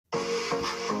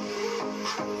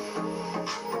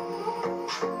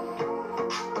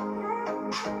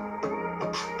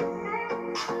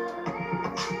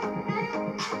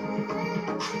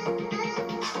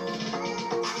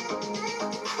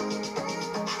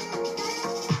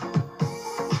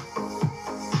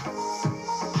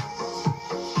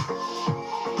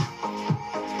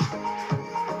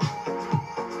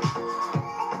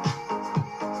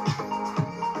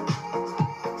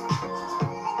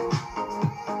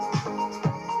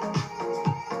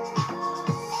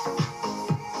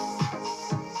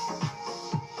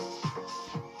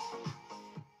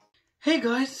Hey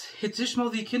guys, it's Ishmael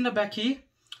the Kinder back here.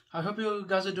 I hope you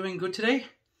guys are doing good today.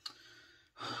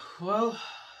 Well,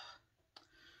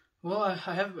 I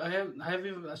have a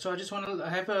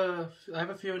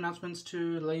few announcements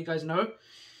to let you guys know.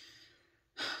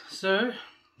 So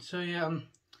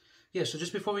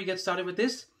just before we get started with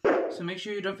this, so make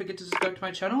sure you don't forget to subscribe to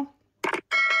my channel.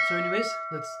 So anyways,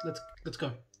 let's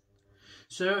go.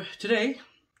 So today,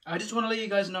 I just want to let you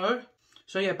guys know.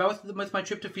 So yeah, about with my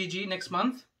trip to Fiji next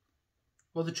month.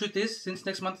 Well, the truth is, since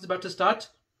next month is about to start,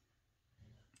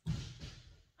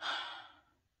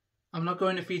 I'm not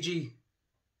going to Fiji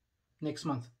next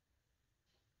month.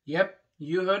 Yep,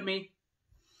 you heard me.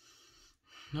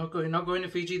 Not going to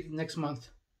Fiji next month.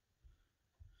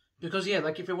 Because yeah,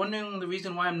 like if you're wondering the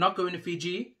reason why I'm not going to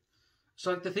Fiji,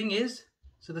 so like the thing is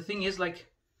like,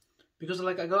 because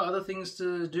like I got other things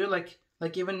to do, like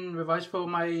even revise for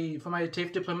my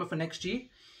TAFE diploma for next year.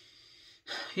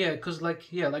 Yeah, because like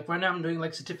right now I'm doing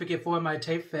like certificate 4 in my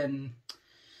TAFE, and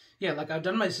yeah, like I've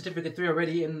done my certificate 3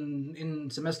 already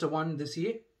in semester 1 this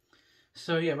year.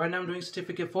 So yeah, right now I'm doing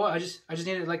certificate 4. I just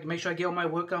need to like make sure I get all my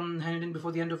work handed in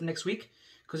before the end of next week,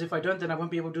 because if I don't, then I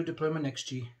won't be able to do diploma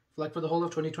next year, like for the whole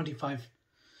of 2025.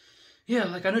 Yeah,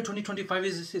 like I know 2025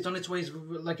 is on its way,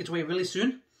 really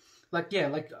soon. Like yeah,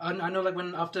 like I know like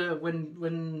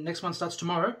when next month starts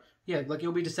tomorrow, yeah, like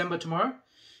it'll be December tomorrow.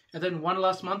 And then one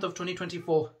last month of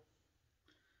 2024.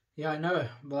 Yeah, I know.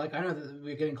 But like I know that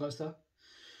we're getting closer.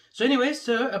 So anyways,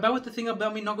 so about the thing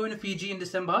about me not going to Fiji in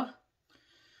December.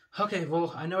 Okay,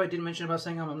 well, I know I did mention about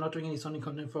saying I'm not doing any Sonic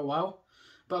content for a while.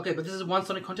 But okay, but this is one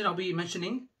Sonic content I'll be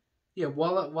mentioning. Yeah,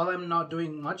 while I'm not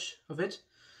doing much of it.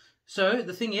 So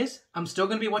the thing is, I'm still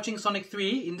going to be watching Sonic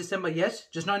 3 in December, yes.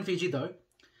 Just not in Fiji though.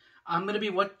 I'm going to be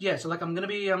I'm going to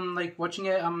be like watching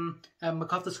it at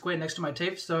MacArthur Square next to my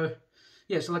TAFE, so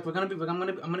yeah, so like I'm gonna be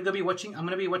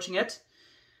watching it,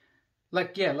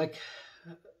 like yeah, like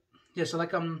yeah, so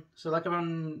like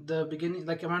around the beginning,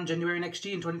 like around January next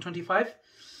year in 2025.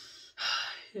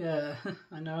 Yeah,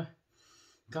 I know.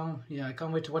 I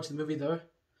can't wait to watch the movie though.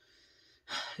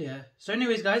 Yeah. So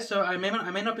anyways, guys, so I may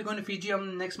not be going to Fiji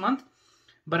next month,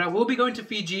 but I will be going to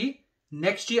Fiji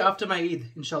next year after my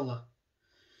Eid, inshallah.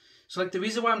 So like the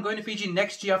reason why I'm going to Fiji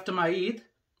next year after my Eid,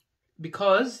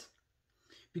 because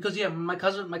yeah, my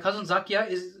cousin Zakia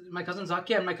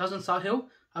and my cousin Sahil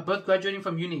are both graduating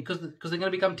from uni because they're gonna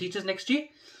become teachers next year.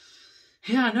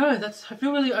 Yeah, I know.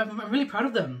 I'm really proud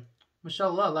of them.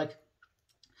 Mashallah, like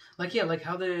yeah, like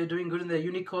how they're doing good in their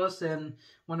uni course and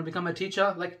want to become a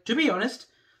teacher. Like to be honest,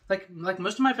 like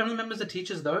most of my family members are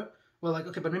teachers though. Well, like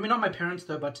okay, but maybe not my parents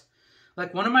though. But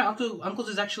like one of my uncles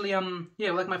is actually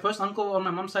yeah, like my first uncle on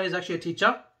my mom's side is actually a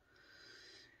teacher.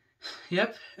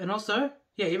 Yep, and also.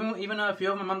 Yeah, even a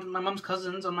few of my mom's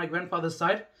cousins on my grandfather's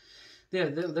side, yeah,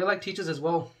 they're like teachers as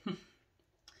well.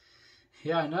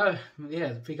 Yeah, I know.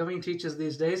 Yeah, becoming teachers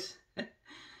these days.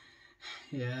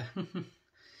 Yeah.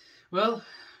 Well,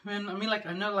 man, I mean, like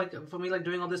I know, like for me, like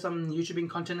doing all this YouTubing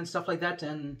content and stuff like that,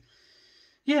 and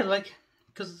yeah, like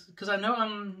because I know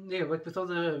yeah, like with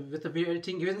the video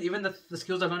editing, even the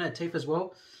skills I learned at TAFE as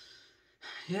well.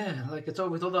 Yeah, like it's all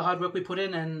with all the hard work we put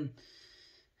in and.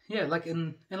 Yeah, like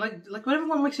and like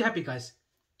whatever makes you happy, guys.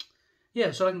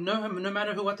 Yeah, so like no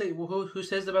matter who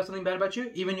says about something bad about you,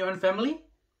 even your own family.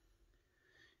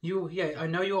 I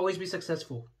know you'll always be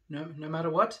successful. No matter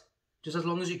what, just as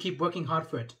long as you keep working hard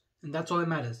for it, and that's all that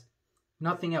matters.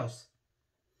 Nothing else.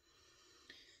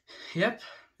 Yep,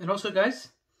 and also guys,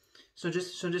 so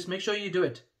just make sure you do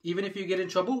it, even if you get in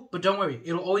trouble. But don't worry,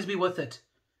 it'll always be worth it.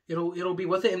 It'll be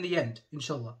worth it in the end,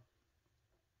 inshallah.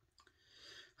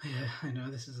 Yeah, I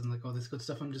know this isn't like all this good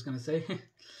stuff I'm just gonna say.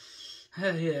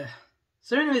 Yeah.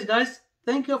 So anyways, guys,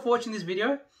 thank you all for watching this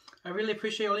video. I really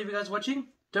appreciate all of you guys watching.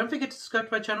 Don't forget to subscribe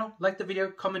to my channel, like the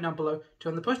video, comment down below,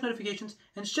 turn on the post notifications,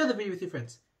 and share the video with your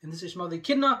friends. And this is Ishmael the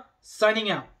Kinder, signing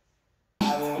out.